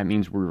dot. That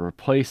means we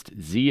replaced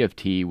z of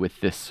t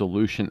with this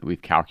solution that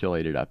we've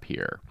calculated up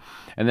here.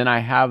 And then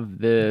I have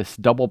this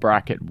double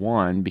bracket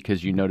 1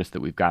 because you notice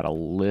that we've got a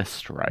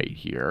list right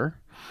here.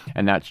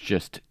 and that's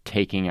just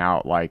taking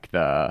out like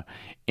the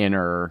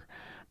inner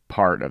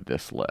part of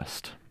this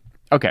list.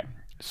 Okay,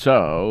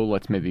 so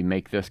let's maybe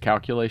make this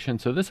calculation.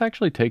 So this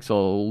actually takes a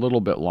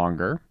little bit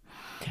longer.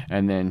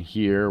 And then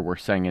here we're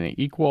saying an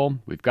equal,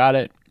 we've got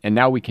it. And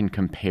now we can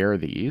compare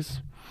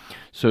these.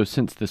 So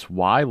since this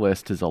y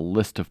list is a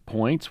list of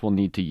points, we'll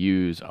need to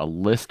use a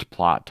list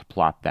plot to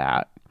plot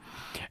that.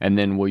 And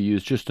then we'll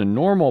use just a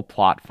normal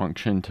plot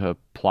function to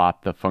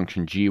plot the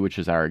function g, which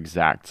is our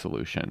exact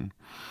solution.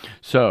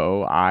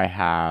 So I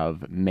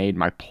have made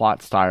my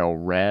plot style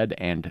red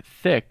and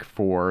thick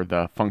for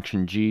the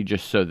function g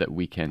just so that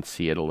we can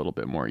see it a little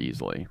bit more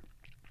easily.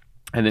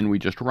 And then we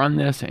just run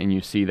this and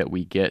you see that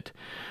we get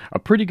a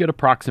pretty good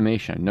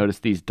approximation. Notice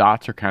these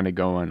dots are kind of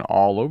going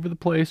all over the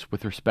place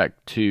with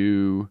respect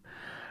to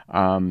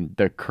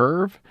the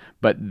curve,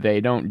 but they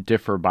don't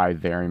differ by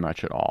very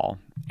much at all.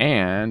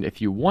 And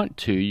if you want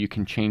to, you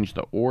can change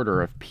the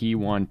order of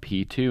P1,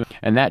 P2,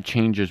 and that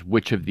changes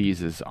which of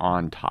these is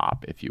on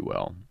top, if you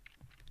will.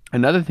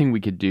 Another thing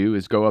we could do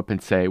is go up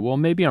and say, well,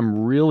 maybe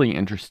I'm really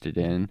interested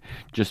in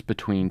just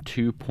between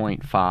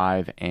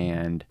 2.5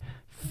 and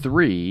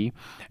 3,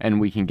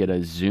 and we can get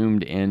a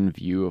zoomed in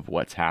view of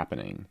what's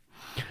happening.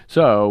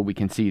 So we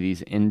can see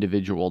these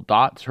individual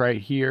dots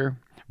right here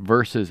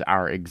versus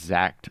our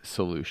exact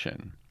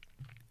solution.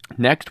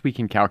 Next, we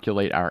can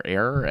calculate our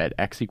error at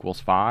x equals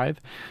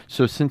 5.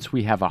 So since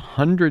we have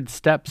 100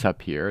 steps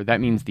up here, that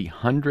means the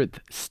 100th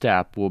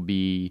step will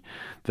be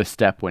the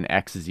step when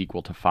x is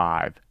equal to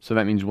 5. So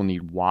that means we'll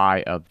need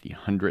y of the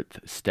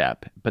 100th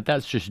step, but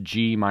that's just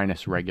g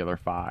minus regular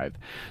 5.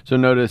 So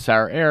notice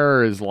our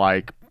error is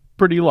like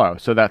pretty low,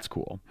 so that's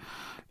cool.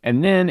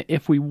 And then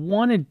if we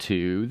wanted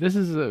to, this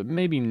is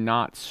maybe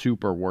not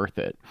super worth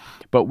it,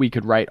 but we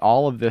could write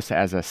all of this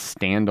as a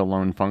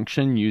standalone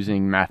function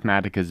using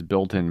Mathematica's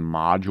built-in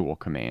module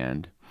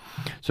command.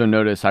 So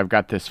notice I've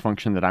got this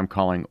function that I'm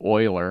calling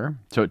Euler.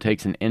 So it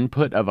takes an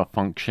input of a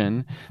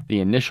function,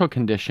 the initial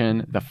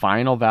condition, the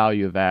final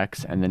value of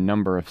x, and the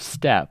number of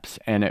steps,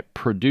 and it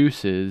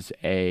produces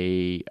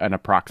an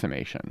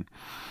approximation.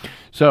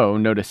 So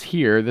notice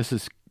here, this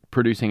is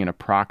producing an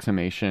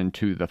approximation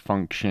to the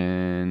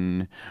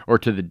function, or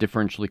to the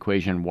differential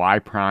equation y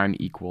prime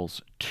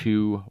equals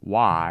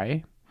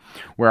 2y,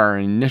 where our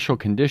initial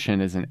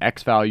condition is an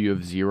x value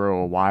of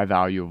 0, a y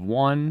value of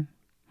 1,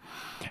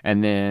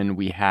 and then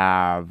we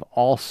have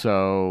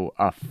also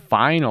a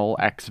final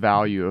x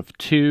value of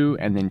 2,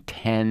 and then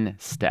 10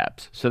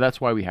 steps. So that's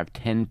why we have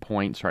 10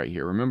 points right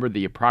here. Remember,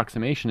 the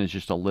approximation is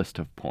just a list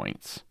of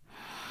points.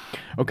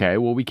 Okay,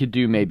 well, we could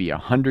do maybe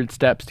 100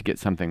 steps to get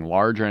something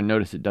larger, and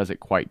notice it does it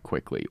quite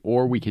quickly.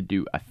 Or we could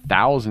do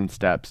 1,000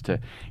 steps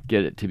to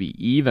get it to be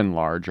even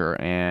larger,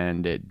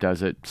 and it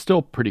does it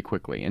still pretty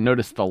quickly. And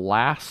notice the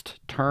last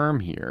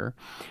term here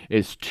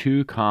is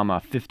 2,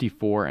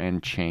 54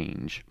 and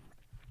change.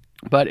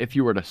 But if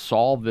you were to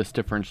solve this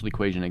differential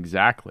equation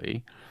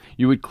exactly,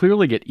 you would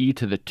clearly get e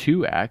to the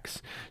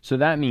 2x, so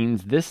that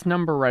means this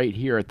number right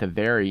here at the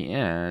very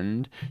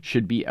end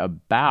should be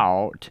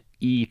about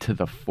e to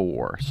the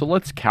 4. So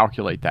let's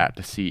calculate that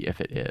to see if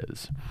it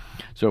is.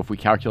 So if we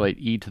calculate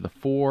e to the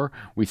 4,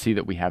 we see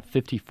that we have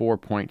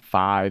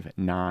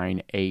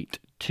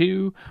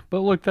 54.5982, but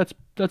look, that's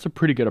a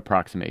pretty good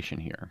approximation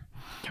here.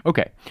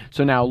 Okay,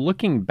 so now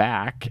looking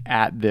back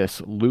at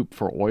this loop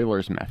for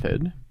Euler's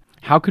method,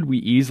 how could we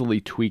easily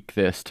tweak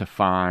this to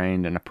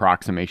find an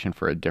approximation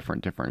for a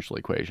different differential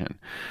equation?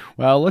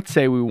 Well, let's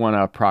say we want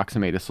to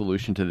approximate a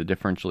solution to the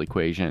differential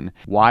equation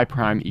y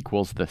prime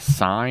equals the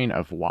sine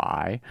of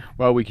y.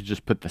 Well, we could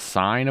just put the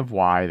sine of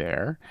y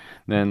there.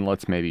 Then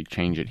let's maybe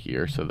change it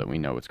here so that we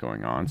know what's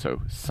going on.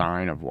 So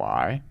sine of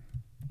y.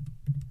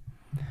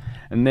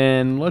 And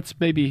then let's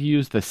maybe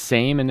use the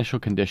same initial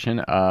condition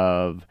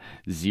of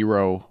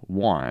 0,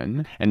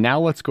 1. And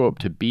now let's go up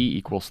to b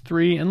equals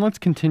 3, and let's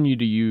continue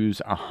to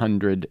use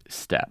 100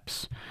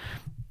 steps.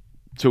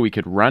 So we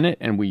could run it,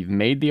 and we've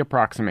made the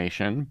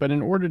approximation, but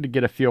in order to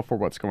get a feel for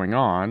what's going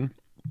on,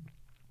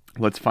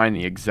 let's find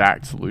the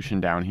exact solution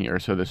down here.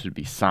 So this would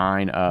be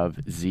sine of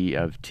z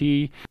of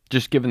t,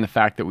 just given the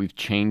fact that we've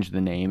changed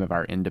the name of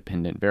our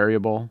independent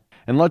variable.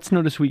 And let's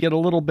notice we get a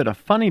little bit of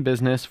funny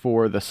business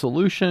for the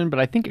solution,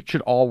 but I think it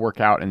should all work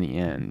out in the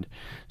end.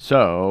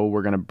 So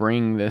we're going to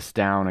bring this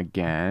down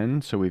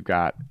again. So we've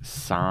got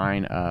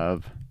sine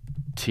of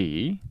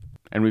t,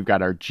 and we've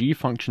got our g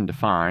function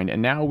defined,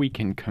 and now we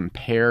can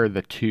compare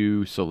the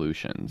two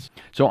solutions.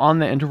 So on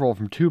the interval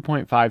from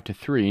 2.5 to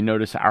 3,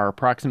 notice our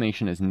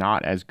approximation is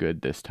not as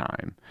good this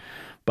time.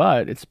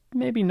 But it's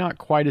maybe not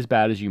quite as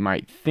bad as you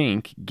might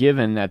think,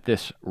 given that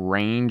this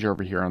range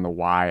over here on the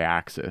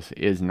y-axis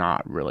is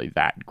not really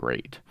that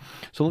great.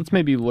 So let's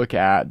maybe look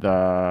at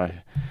the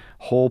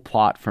whole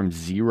plot from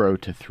 0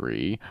 to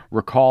 3.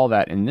 Recall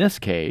that in this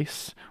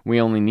case, we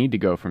only need to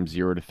go from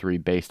 0 to 3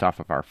 based off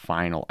of our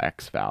final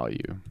x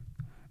value.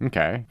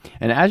 Okay,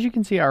 and as you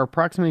can see, our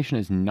approximation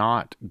is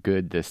not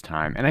good this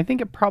time, and I think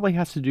it probably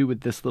has to do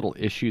with this little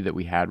issue that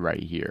we had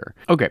right here.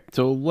 Okay,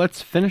 so let's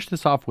finish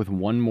this off with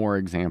one more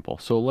example.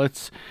 So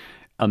let's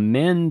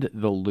amend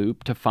the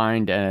loop to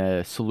find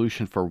a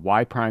solution for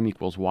y prime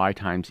equals y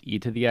times e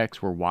to the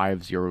x, where y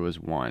of 0 is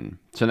 1.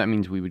 So that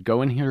means we would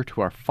go in here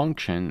to our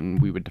function,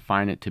 and we would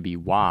define it to be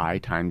y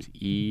times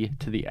e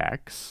to the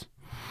x.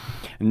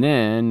 And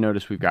then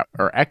notice we've got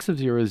our x of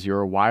 0 is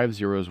 0, y of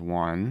 0 is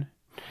 1.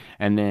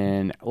 And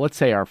then let's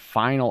say our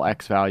final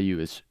x value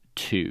is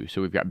 2.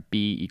 So we've got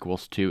b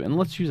equals 2. And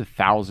let's use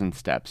 1,000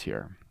 steps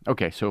here.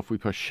 Okay, so if we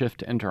push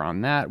shift enter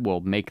on that,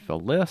 we'll make the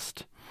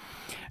list.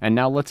 And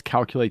now let's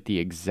calculate the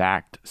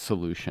exact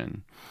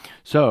solution.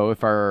 So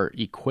if our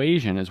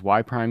equation is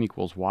y prime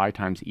equals y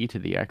times e to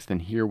the x, then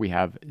here we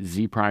have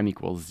z prime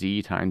equals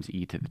z times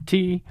e to the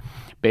t,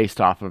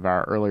 based off of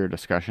our earlier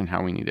discussion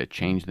how we need to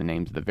change the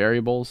names of the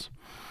variables.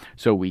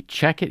 So we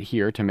check it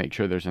here to make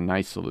sure there's a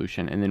nice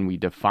solution, and then we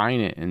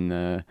define it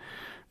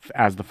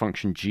as the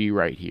function g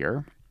right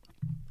here.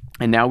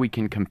 And now we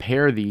can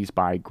compare these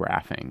by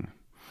graphing.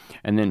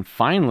 And then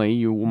finally,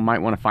 you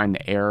might want to find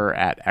the error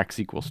at x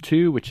equals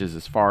 2, which is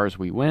as far as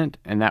we went,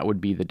 and that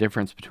would be the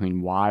difference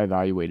between y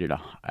evaluated at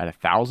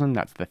 1,000,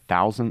 that's the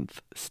 1,000th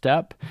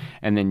step,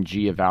 and then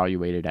g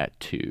evaluated at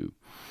 2.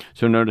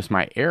 So notice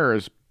my error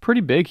is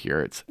pretty big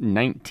here. It's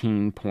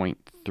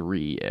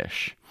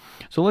 19.3-ish.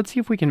 So let's see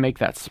if we can make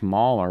that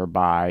smaller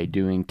by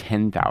doing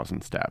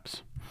 10,000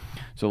 steps.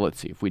 So let's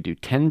see, if we do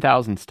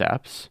 10,000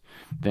 steps,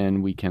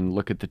 then we can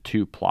look at the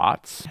two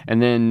plots.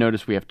 And then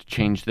notice we have to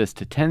change this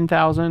to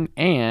 10,000,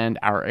 and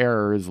our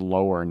error is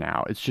lower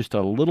now. It's just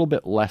a little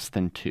bit less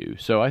than 2.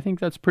 So I think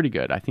that's pretty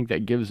good. I think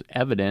that gives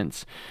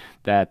evidence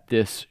that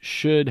this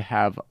should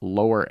have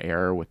lower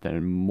error with a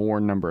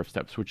more number of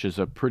steps, which is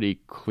a pretty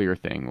clear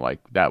thing. Like,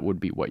 that would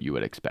be what you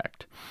would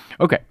expect.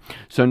 Okay,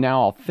 so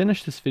now I'll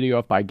finish this video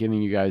off by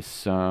giving you guys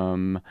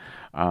some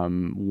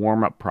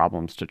warm-up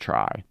problems to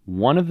try.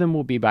 One of them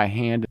will be by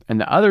hand,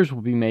 and the others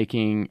will be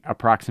making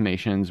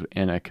approximations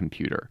in a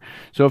computer.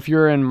 So if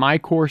you're in my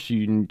course,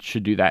 you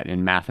should do that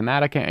in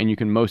Mathematica, and you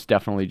can most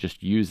definitely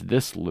just use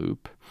this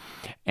loop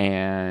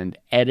and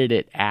edit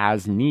it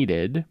as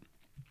needed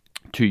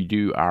to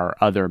do our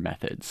other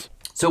methods.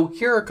 So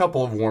here are a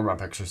couple of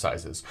warm-up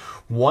exercises.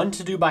 One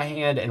to do by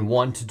hand and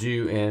one to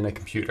do in a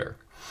computer.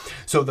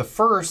 So the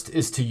first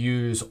is to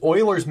use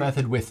Euler's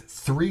method with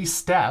 3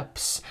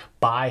 steps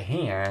by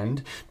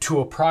hand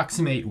to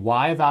approximate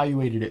y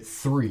evaluated at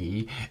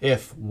 3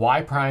 if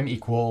y prime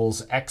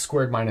equals x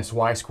squared minus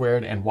y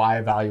squared and y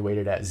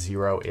evaluated at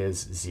 0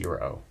 is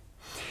 0.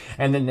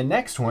 And then the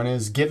next one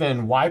is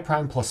given y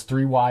prime plus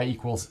 3y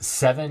equals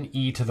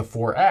 7e to the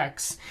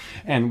 4x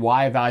and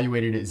y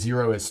evaluated at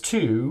 0 is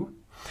 2.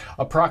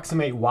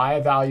 Approximate y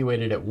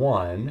evaluated at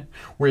 1,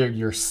 where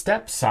your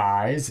step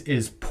size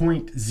is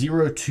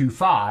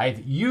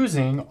 0.025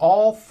 using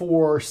all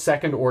 4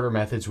 second order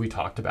methods we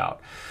talked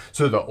about.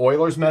 So the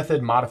Euler's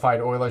method,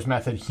 modified Euler's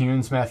method,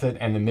 Hume's method,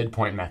 and the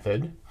midpoint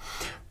method.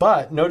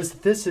 But notice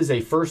that this is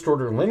a first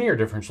order linear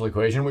differential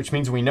equation, which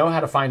means we know how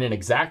to find an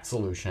exact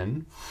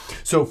solution.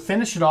 So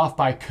finish it off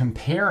by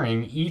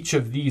comparing each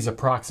of these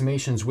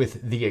approximations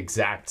with the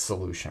exact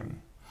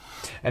solution.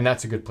 And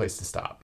that's a good place to stop.